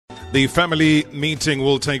The family meeting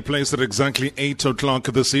will take place at exactly 8 o'clock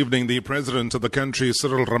this evening. The president of the country,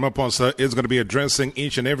 Cyril Ramaphosa, is going to be addressing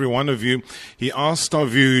each and every one of you. He asked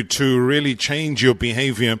of you to really change your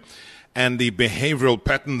behavior and the behavioral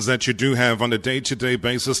patterns that you do have on a day-to-day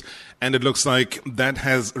basis. And it looks like that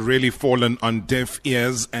has really fallen on deaf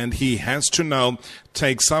ears, and he has to now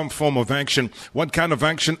take some form of action. What kind of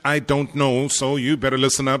action, I don't know. So you better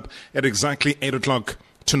listen up at exactly 8 o'clock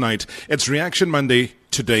tonight. It's Reaction Monday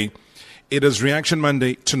today. It is Reaction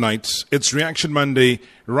Monday tonight. It's Reaction Monday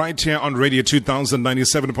right here on Radio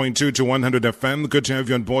 2097.2 to 100 FM. Good to have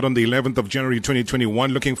you on board on the 11th of January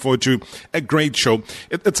 2021. Looking forward to a great show.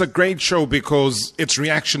 It's a great show because it's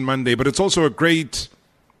Reaction Monday, but it's also a great,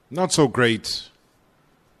 not so great,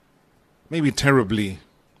 maybe terribly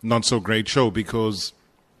not so great show because,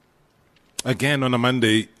 again, on a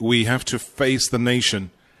Monday, we have to face the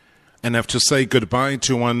nation and have to say goodbye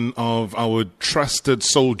to one of our trusted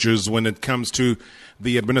soldiers when it comes to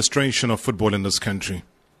the administration of football in this country.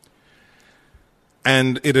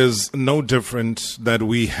 And it is no different that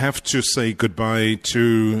we have to say goodbye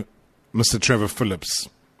to Mr. Trevor Phillips.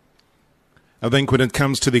 I think when it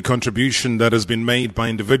comes to the contribution that has been made by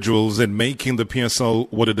individuals in making the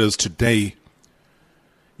PSL what it is today,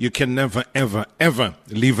 you can never, ever, ever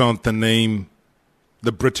leave out the name,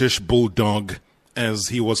 the British Bulldog, as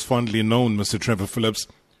he was fondly known, Mr. Trevor Phillips.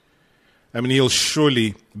 I mean, he'll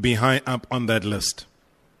surely be high up on that list.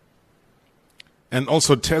 And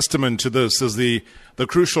also testament to this is the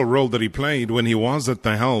crucial role that he played when he was at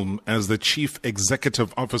the helm as the chief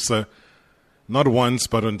executive officer, not once,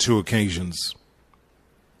 but on 2 occasions.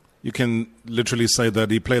 You can literally say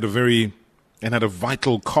that he played and had a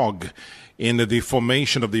vital cog in the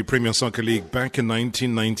formation of the Premier Soccer League back in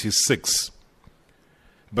 1996.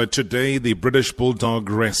 But today, the British Bulldog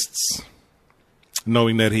rests,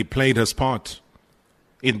 knowing that he played his part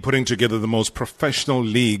in putting together the most professional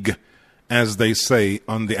league, as they say,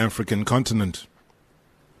 on the African continent.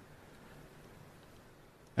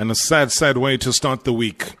 And a sad, sad way to start the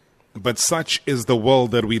week. But such is the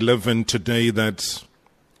world that we live in today, that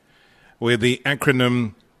where the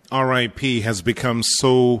acronym RIP has become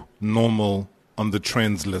so normal on the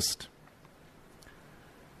trends list.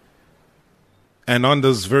 And on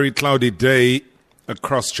this very cloudy day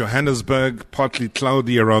across Johannesburg, partly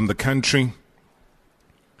cloudy around the country,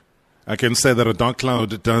 I can say that a dark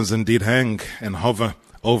cloud does indeed hang and hover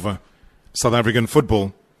over South African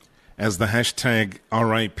football as the hashtag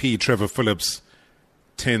RIP Trevor Phillips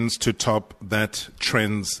tends to top that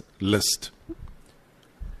trends list.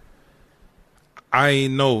 I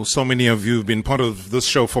know so many of you have been part of this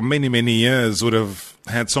show for many, many years, would have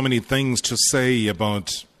had so many things to say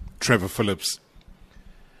about Trevor Phillips.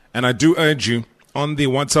 And I do urge you on the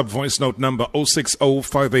WhatsApp voice note number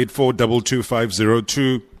 060-584-2250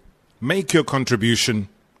 to make your contribution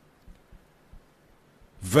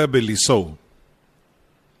verbally so,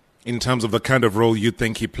 in terms of the kind of role you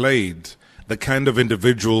think he played, the kind of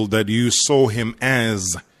individual that you saw him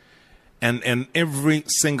as, and every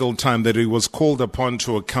single time that he was called upon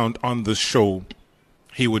to account on the show,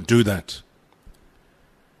 he would do that.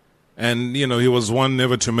 And, you know, he was one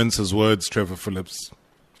never to mince his words, Trevor Phillips.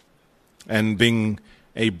 And being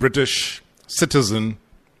a British citizen,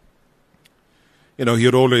 you know,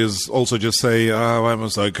 he'd always also just say, why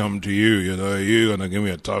must I come to you? You know, you're going to give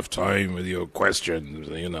me a tough time with your questions.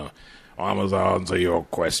 You know, why must I answer your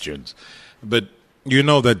questions? But you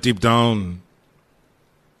know that deep down,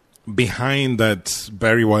 behind that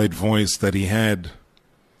Barry White voice that he had,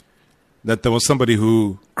 that there was somebody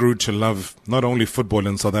who grew to love not only football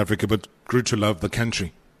in South Africa, but grew to love the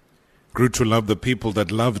country, grew to love the people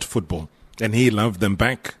that loved football. And he loved them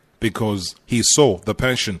back because he saw the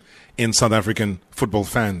passion in South African football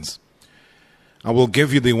fans. I will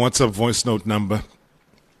give you the WhatsApp voice note number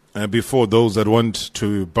before those that want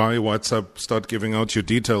to buy WhatsApp start giving out your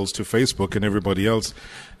details to Facebook and everybody else.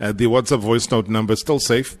 The WhatsApp voice note number is still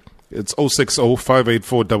safe. It's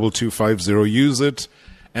 060-584-2250. Use it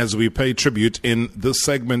as we pay tribute in this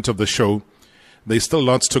segment of the show. There's still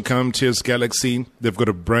lots to come. Tears Galaxy, they've got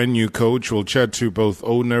a brand new coach. We'll chat to both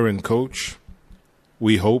owner and coach,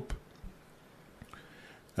 we hope.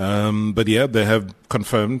 But yeah, they have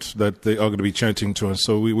confirmed that they are going to be chatting to us.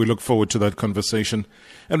 So we look forward to that conversation.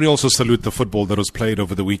 And we also salute the football that was played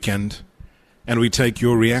over the weekend. And we take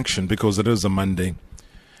your reaction because it is a Monday.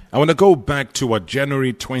 I want to go back to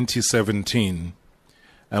January 2017,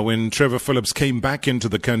 when Trevor Phillips came back into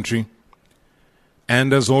the country.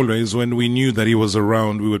 And as always, when we knew that he was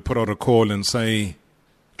around, we would put out a call and say,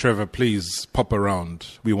 Trevor, please pop around.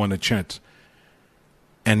 We want to chat.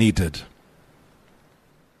 And he did.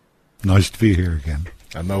 Nice to be here again.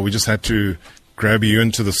 I know we just had to grab you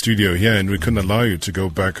into the studio here, and we couldn't allow you to go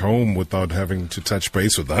back home without having to touch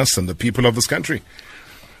base with us and the people of this country.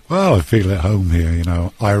 Well, I feel at home here, you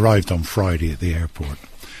know. I arrived on Friday at the airport.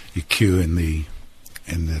 You queue in the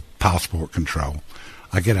passport control.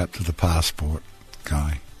 I get up to the passport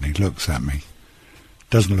guy, and he looks at me,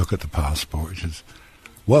 doesn't look at the passport, he says,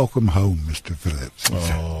 "Welcome home, Mr. Phillips."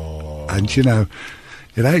 Oh. And, you know,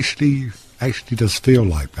 it actually does feel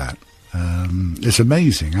like that. It's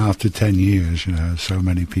amazing. After 10 years, you know, so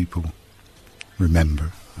many people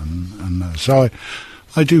remember. And so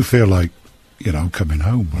I do feel like, you know, coming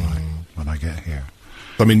home when I get here.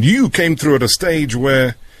 I mean, you came through at a stage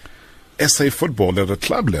where SA football at a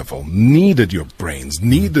club level needed your brains,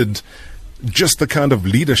 needed just the kind of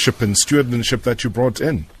leadership and stewardship that you brought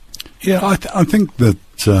in. Yeah, I think that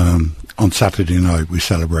on Saturday night we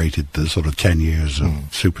celebrated the sort of 10 years of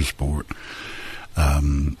SuperSport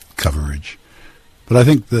coverage. But I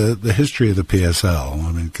think the history of the PSL,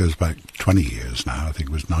 I mean, it goes back 20 years now. I think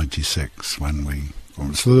it was 96 when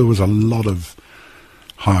so there was a lot of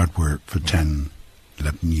hard work for 10,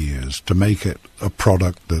 11 years to make it a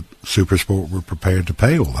product that SuperSport were prepared to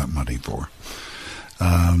pay all that money for.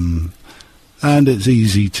 And it's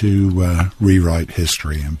easy to rewrite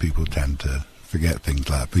history, and people tend to forget things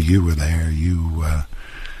like that. But you were there. You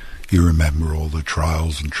remember all the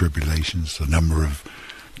trials and tribulations, the number of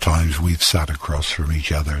times we've sat across from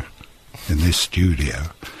each other in this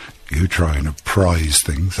studio. You trying to prise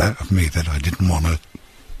things out of me that I didn't want to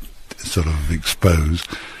sort of expose.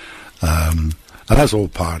 And that's all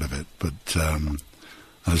part of it. But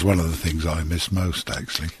that's one of the things I miss most,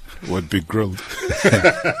 actually. What big grilled.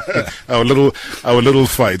 our little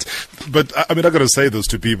fight. But I mean, I got to say this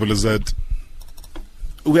to people is that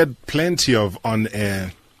we had plenty of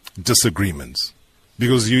on-air disagreements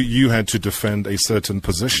because you had to defend a certain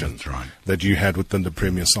position that you had within the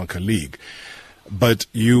Premier Soccer League. But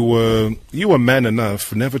you were man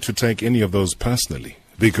enough never to take any of those personally,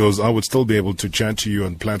 because I would still be able to chat to you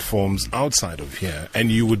on platforms outside of here,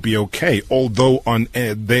 and you would be okay, although on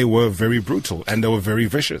air they were very brutal and they were very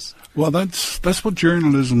vicious. Well, that's what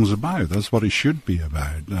journalism is about. That's what it should be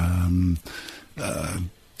about.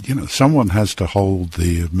 You know, someone has to hold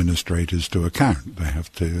the administrators to account. They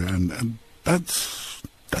have to, and that's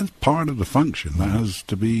part of the function. That has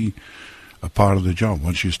to be a part of the job.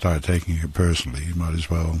 Once you start taking it personally, you might as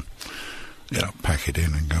well, you know, pack it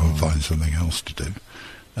in and go and find something else to do.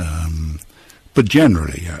 But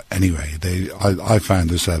generally, anyway, I found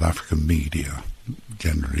the South African media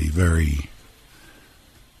generally very,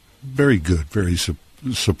 very good, very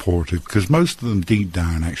supportive, because most of them deep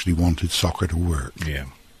down actually wanted soccer to work. Yeah.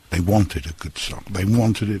 They wanted a good soccer. They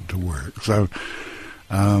wanted it to work. So,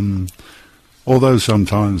 although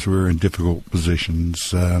sometimes we were in difficult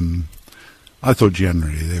positions, I thought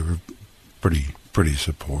generally they were pretty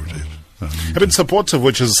supportive. I've been supportive,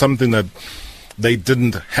 which is something that they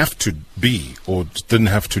didn't have to be or didn't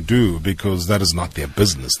have to do, because that is not their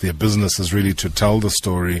business. Their business is really to tell the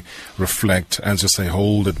story, reflect, and just say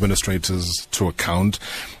hold administrators to account,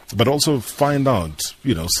 but also find out,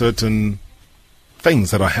 you know, certain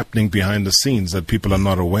things that are happening behind the scenes that people are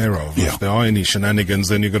not aware of. Yeah. If there are any shenanigans,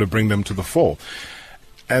 then you've got to bring them to the fore.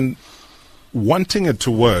 And wanting it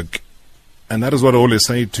to work, and that is what I always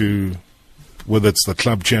say to, whether it's the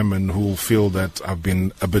club chairman who feel that I've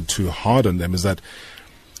been a bit too hard on them, is that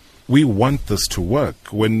we want this to work.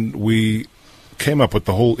 When we came up with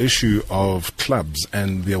the whole issue of clubs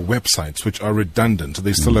and their websites, which are redundant,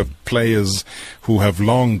 they still have players who have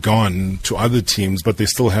long gone to other teams, but they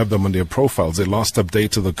still have them on their profiles. They last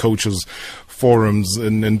updated the coaches' forums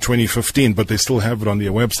in 2015, but they still have it on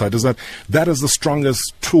their website. Is that is the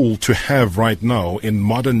strongest tool to have right now in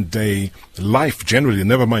modern day life generally,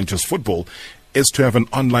 never mind just football, is to have an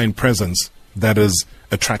online presence that is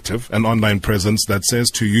attractive, an online presence that says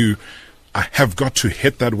to you, I have got to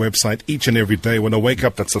hit that website each and every day. When I wake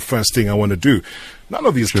up, that's the first thing I want to do. None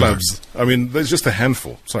of these clubs, I mean, there's just a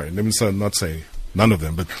handful. Sorry, let me not say none of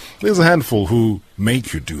them, but there's a handful who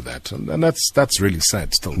make you do that. And that's really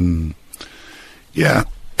sad still. Yeah.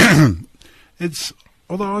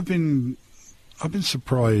 Although I've been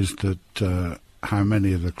surprised at how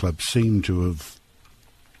many of the clubs seem to have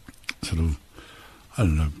sort of, I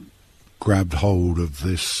don't know, grabbed hold of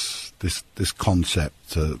this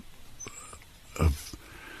concept of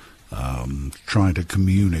trying to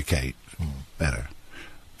communicate better,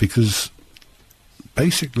 because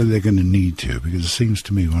basically they're going to need to, because it seems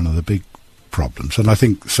to me one of the big problems, and I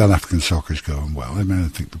think South African soccer is going well. I mean, I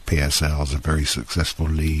think the PSL is a very successful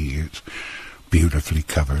league. It's beautifully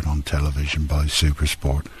covered on television by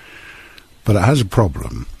SuperSport, but it has a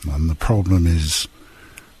problem, and the problem is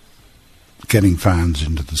getting fans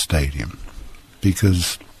into the stadium,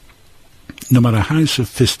 because no matter how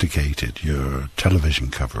sophisticated your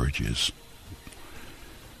television coverage is,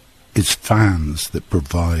 it's fans that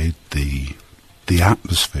provide the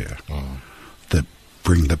atmosphere that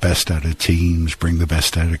bring the best out of teams, bring the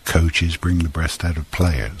best out of coaches, bring the best out of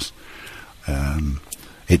players.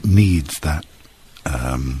 It needs that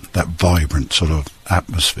vibrant sort of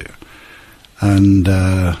atmosphere, and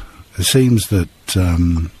it seems that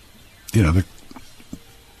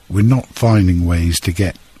we're not finding ways to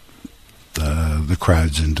get the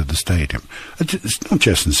crowds into the stadium. It's not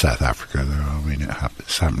just in South Africa, though. I mean,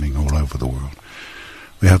 it's happening all over the world.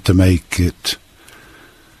 We have to make it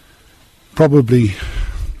probably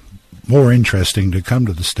more interesting to come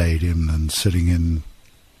to the stadium than sitting in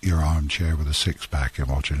your armchair with a six-pack and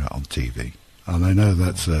watching it on TV. And I know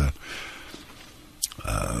that's a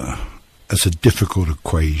difficult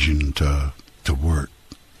equation to work,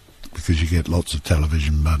 because you get lots of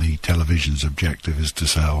television money. Television's objective is to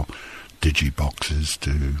sell digiboxes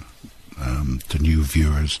to new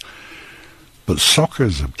viewers, but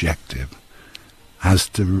soccer's objective has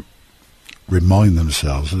to remind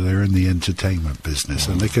themselves that they're in the entertainment business,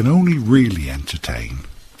 and they can only really entertain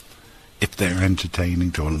if they're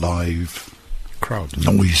entertaining to a live crowd,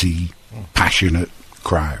 noisy, passionate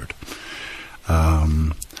crowd.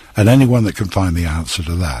 And anyone that can find the answer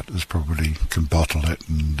to that can bottle it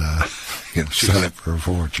and sell it for a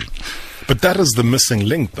fortune. But that is the missing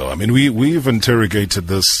link, though. I mean, we've interrogated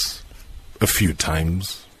this a few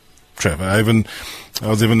times, Trevor. I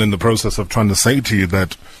was even in the process of trying to say to you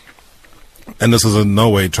that, and this is in no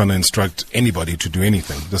way trying to instruct anybody to do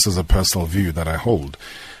anything, this is a personal view that I hold,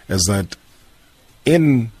 is that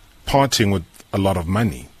in parting with a lot of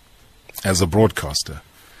money as a broadcaster,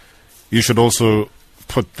 you should also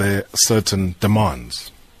put there certain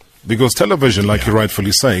demands. Because television, like you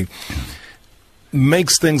rightfully say,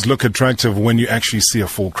 makes things look attractive when you actually see a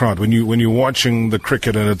full crowd. When you're watching the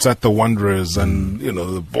cricket and it's at the Wanderers and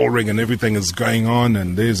the ball ring and everything is going on,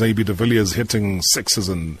 and there's AB de Villiers hitting sixes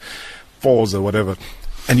and fours or whatever,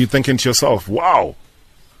 and you're thinking to yourself, wow,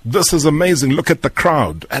 this is amazing, look at the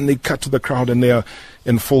crowd. And they cut to the crowd and they're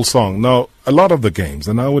in full song. Now, a lot of the games,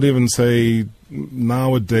 and I would even say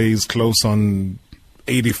nowadays close on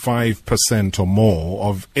 85% or more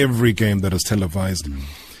of every game that is televised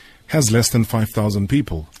has less than 5,000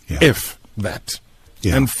 people, if that.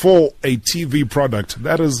 Yeah. And for a TV product,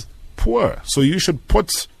 that is poor. So you should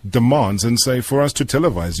put demands and say, for us to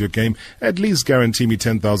televise your game, at least guarantee me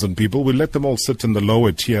 10,000 people. We'll let them all sit in the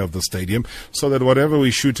lower tier of the stadium so that whatever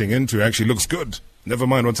we're shooting into actually looks good. Never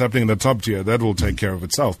mind what's happening in the top tier. That will take care of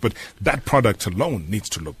itself. But that product alone needs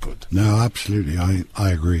to look good. No, absolutely. I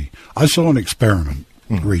agree. I saw an experiment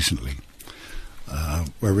recently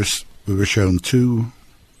where we were shown two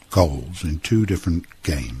goals in two different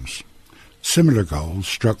games. Similar goals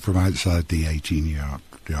struck from outside the 18-yard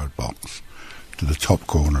box to the top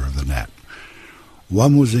corner of the net.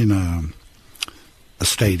 One was in a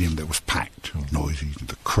stadium that was packed, noisy,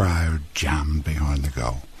 the crowd jammed behind the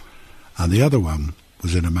goal. And the other one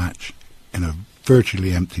was in a match in a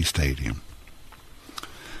virtually empty stadium.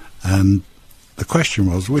 And the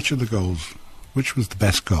question was, which was the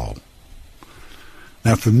best goal?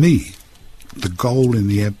 Now, for me, the goal in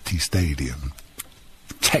the empty stadium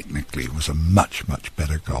technically was a much, much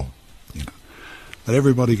better goal. But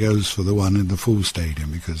everybody goes for the one in the full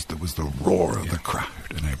stadium because there was the roar of the crowd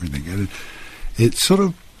and everything. And it sort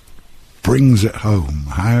of brings it home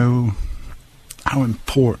how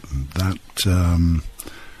important that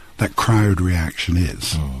crowd reaction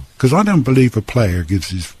is. Because I don't believe a player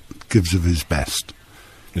gives of his best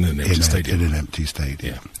in an empty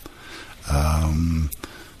stadium.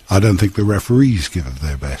 I don't think the referees give of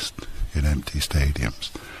their best in empty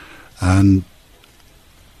stadiums. And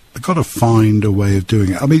they've got to find a way of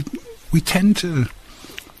doing it. I mean, we tend to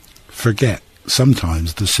forget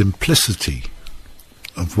sometimes the simplicity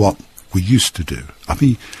of what we used to do. I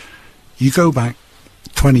mean, you go back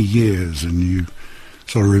 20 years and you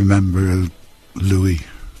sort of remember Louis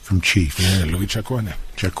from Chiefs. Yeah, Louis Chakwane.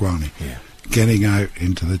 Yeah. Getting out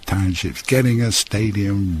into the townships, getting a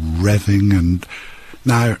stadium revving, and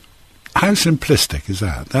now, how simplistic is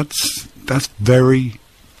that? That's very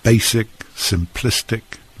basic, simplistic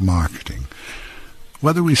marketing.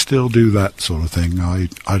 Whether we still do that sort of thing, I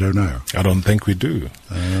don't know. I don't think we do.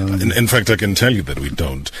 In fact, I can tell you that we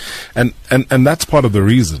don't. And that's part of the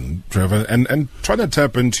reason, Trevor, and try to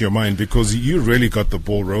tap into your mind, because you really got the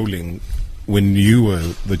ball rolling when you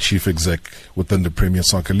were the chief exec within the Premier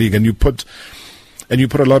Soccer League, and you put And you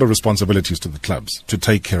put a lot of responsibilities to the clubs to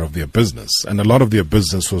take care of their business. And a lot of their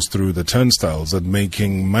business was through the turnstiles and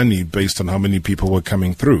making money based on how many people were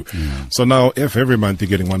coming through. Yeah. So now, if every month you're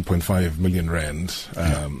getting 1.5 million rand,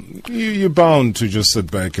 you're bound to just sit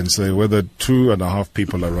back and say whether 2.5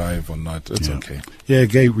 people arrive or not, it's okay. Yeah,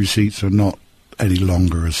 gate receipts are not any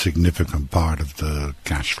longer a significant part of the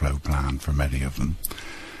cash flow plan for many of them.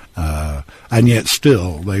 And yet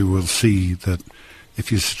still they will see that if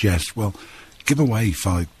you suggest, well, give away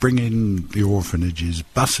 5, bring in the orphanages,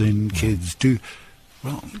 bus in kids,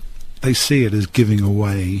 they see it as giving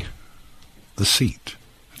away the seat.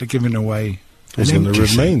 They're giving away it's going to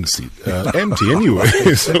remain seat empty anyway.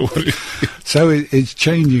 So it's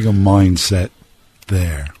changing a mindset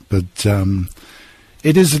there. But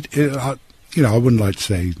it is, I wouldn't like to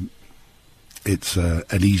say it's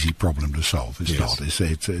an easy problem to solve. It's not.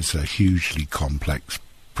 It's a hugely complex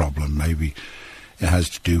problem. Maybe it has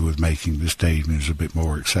to do with making the stadiums a bit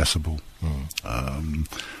more accessible.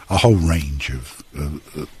 A whole range of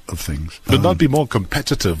things. But not be more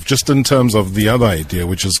competitive, just in terms of the other idea,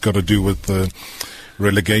 which has got to do with the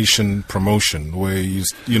relegation promotion, where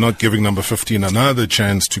you're not giving number 15 another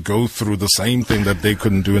chance to go through the same thing that they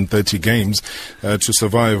couldn't do in 30 games to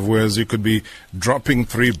survive, whereas you could be dropping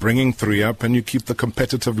 3, bringing 3 up, and you keep the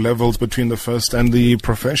competitive levels between the first and the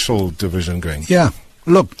professional division going. Yeah.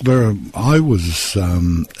 Look, I was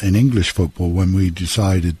in English football when we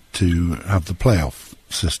decided to have the playoff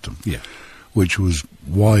system, which was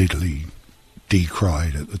widely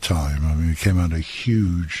decried at the time. I mean, it came under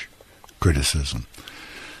huge criticism.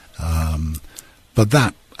 But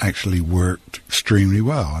that actually worked extremely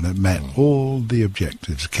well, and it met all the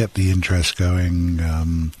objectives, kept the interest going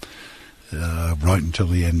right until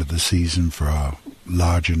the end of the season for a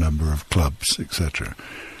larger number of clubs, etc.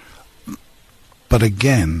 But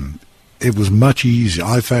again, it was much easier.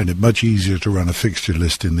 I found it much easier to run a fixture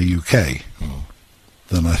list in the UK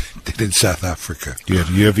than I did in South Africa. You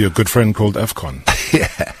have your good friend called AFCON.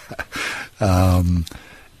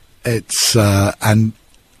 And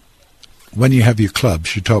when you have your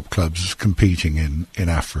clubs, your top clubs competing in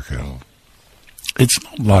Africa, it's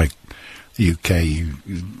not like the UK. You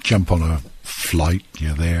jump on a flight,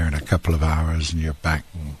 you're there in a couple of hours, and you're back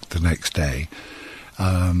the next day.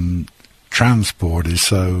 Transport is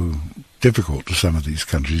so difficult to some of these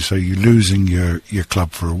countries, so you're losing your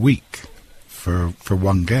club for a week for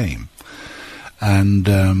one game, and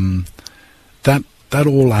that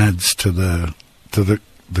all adds to the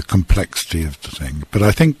complexity of the thing. But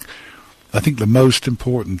I think the most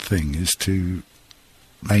important thing is to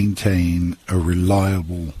maintain a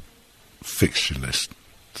reliable fixture list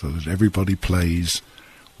so that everybody plays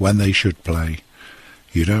when they should play.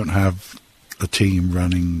 You don't have a team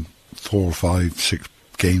running 4, 5, 6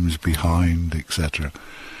 games behind, etc.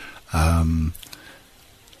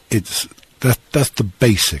 That's the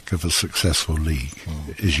basic of a successful league,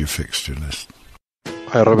 is your fixture list.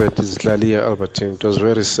 Hi Robert, this is Lalia Albertine. It was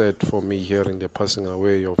very sad for me hearing the passing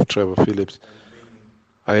away of Trevor Phillips.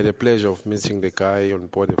 I had the pleasure of meeting the guy on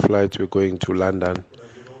board the flight. We're going to London.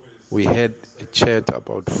 We had a chat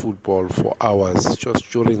about football for hours, just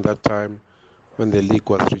during that time when the league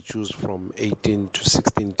was reduced from 18 to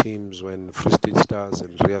 16 teams, when Free State Stars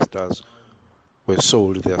and Ria Stars were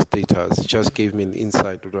sold their status. It just gave me an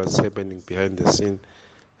insight to what was happening behind the scene.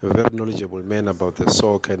 A very knowledgeable man about the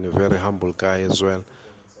soccer and a very humble guy as well.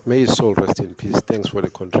 May his soul rest in peace. Thanks for the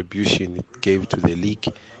contribution it gave to the league,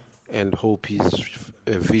 and hope his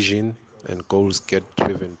vision and goals get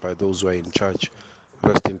driven by those who are in charge.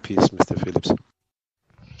 Rest in peace, Mr. Phillips.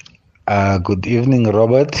 Good evening,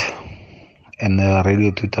 Robert, and Radio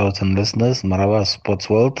 2000 listeners, Marawa Sports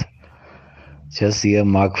World. Just here,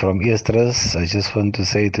 Mark from Easters. I just want to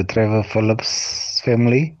say to Trevor Phillips'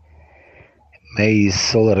 family, may his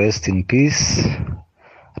soul rest in peace.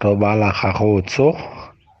 Robala Khahotso.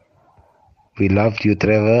 We loved you,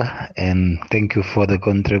 Trevor, and thank you for the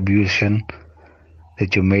contribution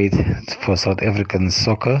that you made for South African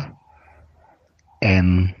soccer.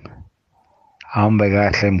 And thank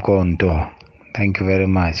you very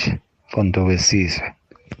much.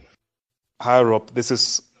 Hi, Rob. This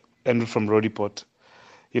is Andrew from Rodiport.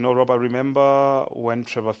 You know, Rob, I remember when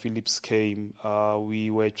Trevor Phillips came,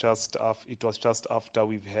 it was just after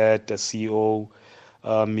we've had the CEO,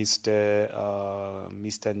 Mr.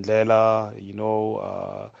 Ndlela, you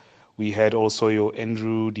know, we had also your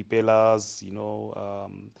Andrew Dipelas, you know,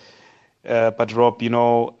 but Rob, you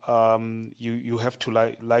know, you have to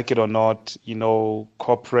like it or not, you know,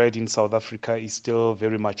 corporate in South Africa is still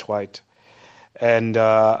very much white. And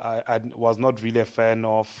I was not really a fan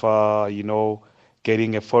of, you know,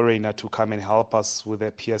 getting a foreigner to come and help us with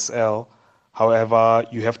the PSL. However,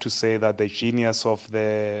 you have to say that the genius of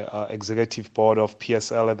the executive board of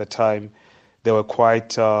PSL at the time, they were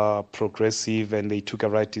quite progressive and they took a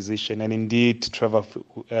right decision. And indeed, Trevor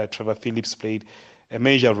Phillips played a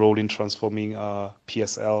major role in transforming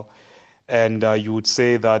PSL. And you would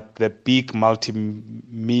say that the big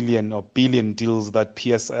multi-million or billion deals that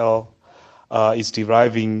PSL is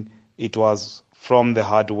deriving, it was from the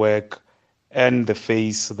hard work and the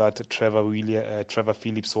face that Trevor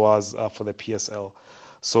Phillips was for the PSL.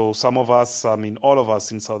 So some of us, all of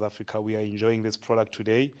us in South Africa, we are enjoying this product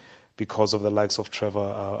today because of the likes of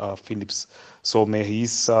Trevor Phillips. So may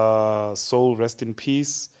his soul rest in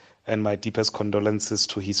peace, and my deepest condolences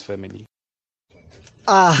to his family.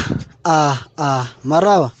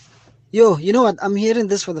 Marawa. Yo, you know what? I'm hearing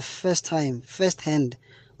this for the first time, firsthand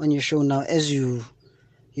on your show now, as you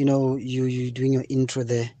doing your intro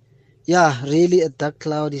there. Yeah, really, a dark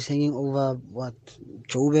cloud is hanging over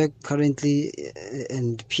Joburg currently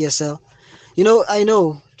and PSL. I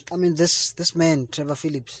know. This man, Trevor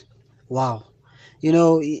Phillips. Wow.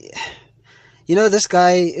 This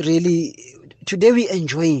guy really. Today we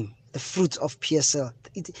enjoying the fruits of PSL.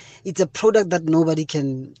 It's a product that nobody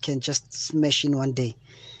can just smash in one day.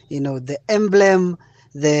 The emblem,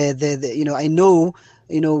 I know,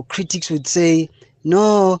 critics would say,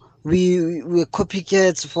 no, we're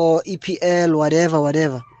copycats for EPL,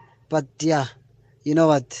 whatever. But yeah, you know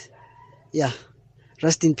what? Yeah.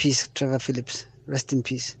 Rest in peace, Trevor Phillips. Rest in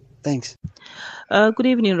peace. Thanks. Good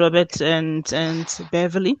evening, Robert and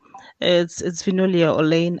Beverly. It's Vinolia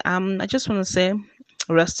Olaine. I just want to say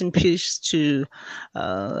rest in peace to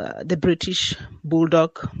the British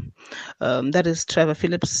Bulldog. That is Trevor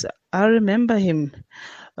Phillips. I remember him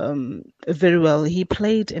very well. He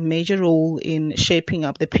played a major role in shaping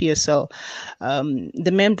up the PSL.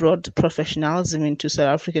 The man brought professionalism into South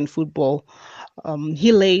African football.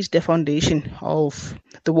 He laid the foundation of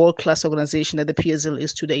the world-class organization that the PSL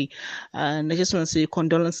is today. And I just want to say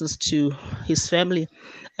condolences to his family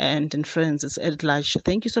and friends at large.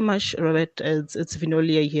 Thank you so much, Robert. It's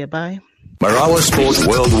Vinolia here. Bye. Marawa Sport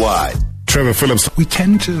Worldwide. Trevor Phillips. We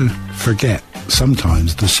tend to forget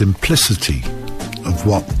sometimes the simplicity of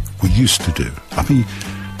what we used to do.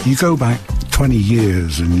 You go back 20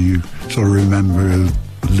 years and you sort of remember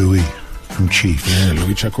Louis from Chiefs. Yeah,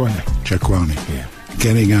 Louis Chakwane. Yeah.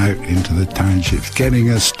 Getting out into the townships, getting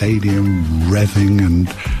a stadium revving, and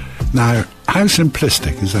now how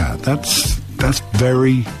simplistic is that? That's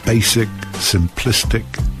very basic, simplistic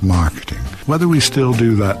marketing. Whether we still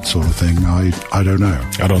do that sort of thing, I don't know.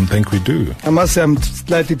 I don't think we do. I must say I'm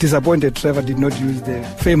slightly disappointed Trevor did not use the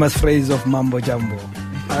famous phrase of Mambo Jumbo.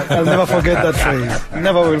 I'll never forget that phrase.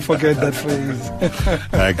 Never will forget that phrase.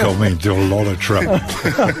 That got me into a lot of trouble.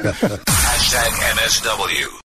 #MSW.